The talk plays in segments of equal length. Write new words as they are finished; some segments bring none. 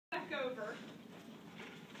back over.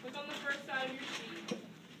 Look on the first side of your sheet.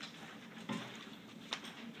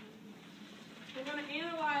 We're going to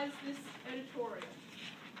analyze this editorial.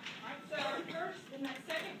 All right, so first, in that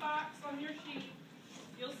second box on your sheet,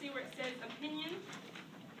 you'll see where it says opinion.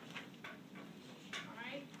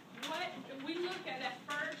 All right, if we look at that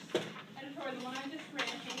first editorial, the one I just read,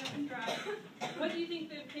 Hang Up and Drive, what do you think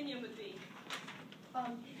the opinion would be?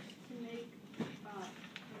 To make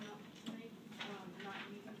not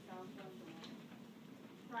using cell phones alone.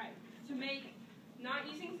 Right. To make not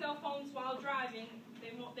using cell phones while driving,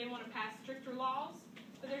 they want to pass stricter laws,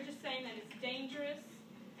 but they're just saying that it's dangerous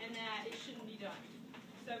and that it shouldn't be done.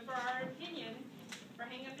 So for our opinion, for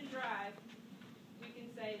Hang Up and Drive, we can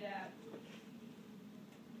say that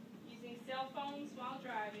using cell phones while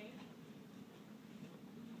driving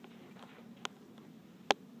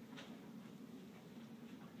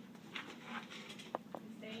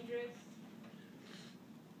is dangerous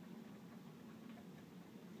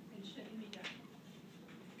and shouldn't be done.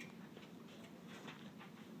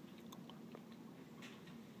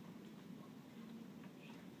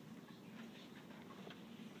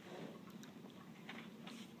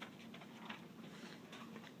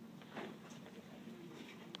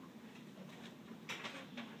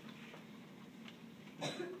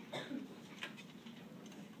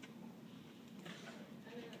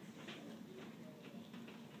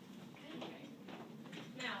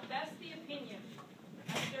 Now, that's the opinion.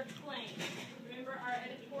 That's their claim. Remember, our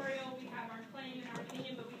editorial, we have our claim and our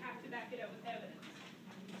opinion, but we have to back it up with evidence.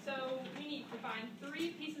 So we need to find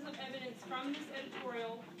 3 pieces of evidence from this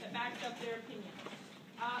editorial that backs up their opinion.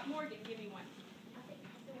 Morgan, give me one. Okay,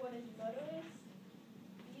 so what is motorist?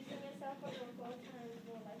 Using a cell phone or phone time is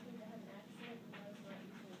more likely to have an accident than those not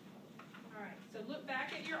using a phone. All right, so look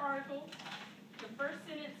back at your article, the first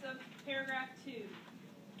sentence of paragraph 2. All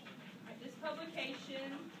right, this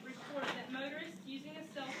publication reported that motorists using a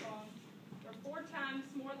cell phone were 4 times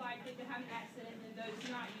more likely to have an accident than those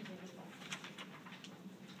not using a phone.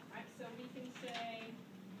 All right, so we can say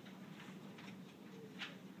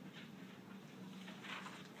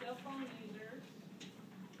cell phone users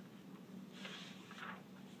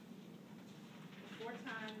 4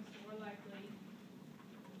 times more likely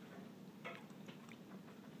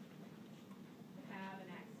to have an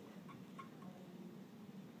accident.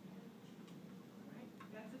 Right?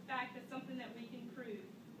 That's a fact. That's something that we can prove.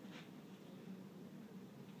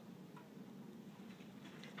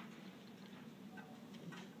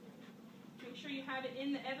 Make sure you have it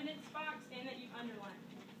in the evidence box and that you underline it.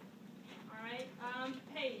 All right,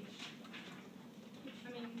 Paige.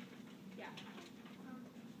 Yeah.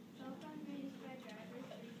 Cell phones are used by drivers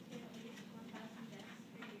lead to at least 1,000 deaths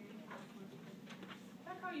per year in California. Did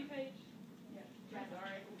I call you Paige? Yeah. Yeah,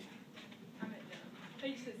 sorry. I meant Jenna.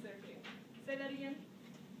 Paige sits there too. Say that again.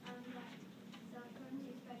 Cell phones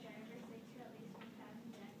used by drivers lead to at least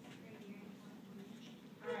 1,000 deaths per year in California.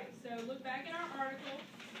 All right, so look back in our article.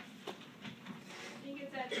 I think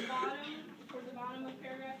it's at the bottom, toward the bottom of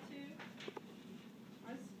paragraph 2.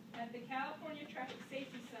 At the California Traffic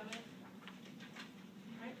Safety Summit,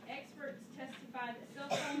 right, experts testified that cell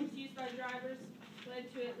phones used by drivers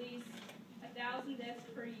led to at least 1,000 deaths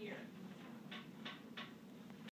per year.